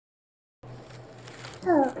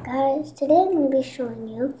Hello guys, today I'm going to be showing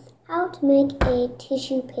you how to make a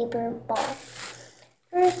tissue paper ball.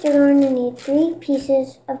 First you're going to need 3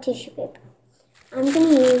 pieces of tissue paper. I'm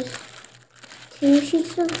going to use 2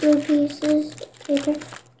 sheets of blue pieces of paper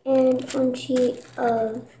and 1 sheet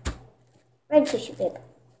of red tissue paper.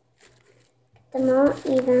 Get them all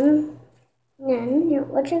even. And then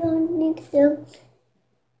what you're going to need to do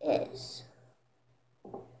is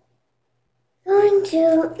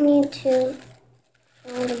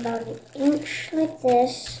fold about 1 inch like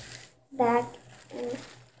this, back and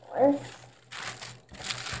forth,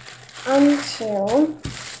 until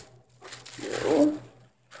you're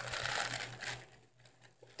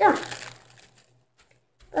done.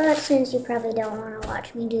 But since you probably don't want to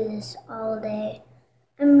watch me do this all day,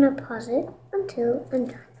 I'm going to pause it until I'm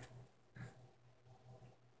done.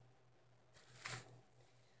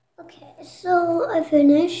 Okay, so I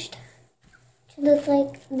finished. It should look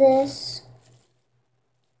like this.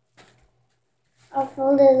 I'll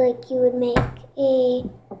fold it like you would make a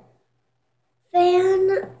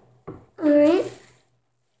fan. Alright.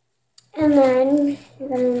 And then you're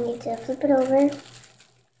going to need to flip it over.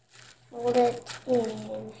 Fold it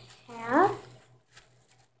in half.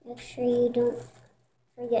 Make sure you don't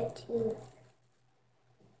forget to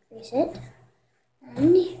grease it.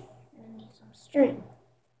 Then you're going to need some string.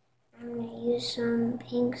 I'm going to use some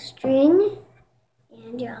pink string.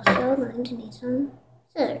 And you're also going to need some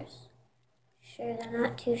scissors. Sure they're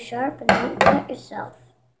not too sharp and don't cut yourself.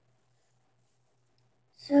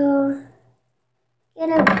 So get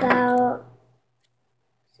about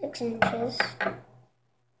 6 inches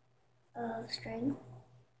of string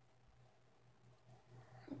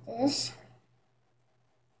like this.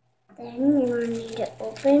 Then you're going to need to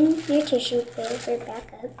open your tissue paper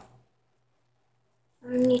back up.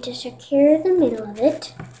 You're going to need to secure the middle of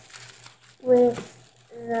it with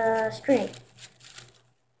the string.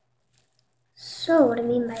 So what I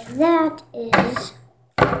mean by that is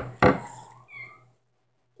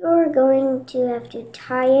you're going to have to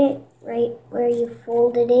tie it right where you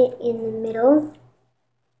folded it in the middle,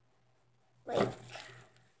 like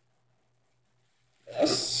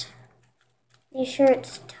this. Make sure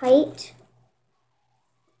it's tight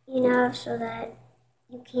enough so that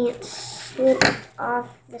you can't slip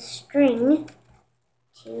off the string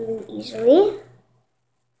too easily.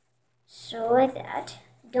 So like that.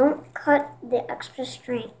 Don't cut the extra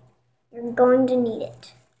string. You're going to need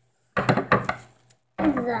it.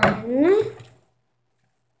 Then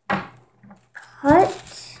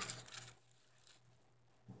cut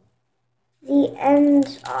the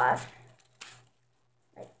ends off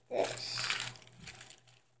like this.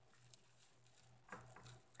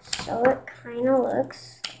 So it kind of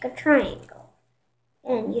looks like a triangle.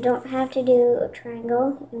 And you don't have to do a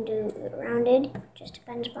triangle. You can do it rounded. Just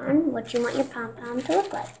depends upon what you want your pom-pom to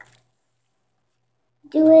look like.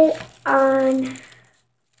 Do it on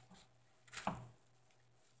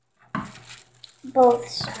both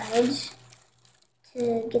sides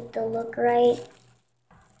to get the look right.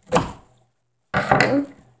 So it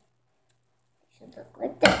should look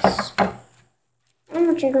like this. And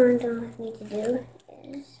what you're going to need to do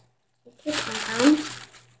is take your pom-pom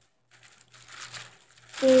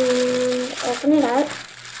and open it up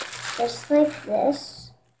just like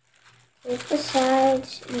this. Take the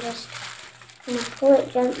sides and just kind of pull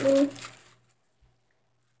it gently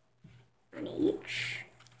on each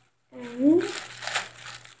end.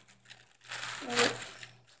 Like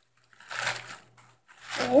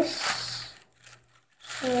this.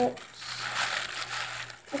 So it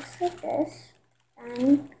looks like this.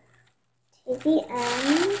 Then take the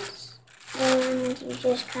ends and you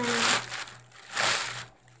just kind of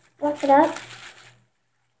fluff it up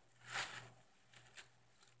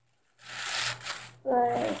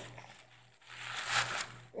like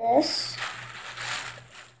this.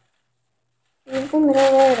 Leave the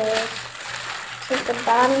middle where it is. Take the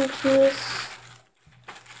bottom piece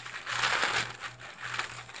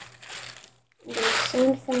and do the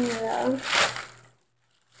same thing though.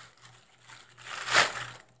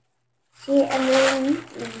 See, and then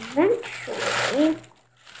eventually,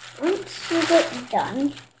 once you get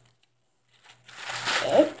done,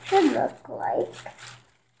 it should look like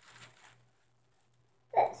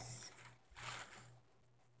this.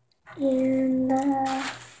 And yeah,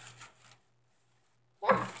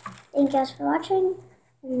 thank you guys for watching.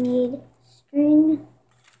 You need string,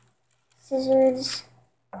 scissors,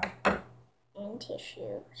 and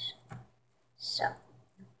tissues. So,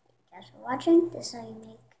 thank you guys for watching. This is how you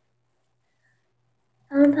make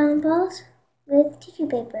pom-pom balls with tissue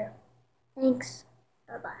paper. Thanks.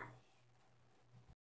 Bye-bye.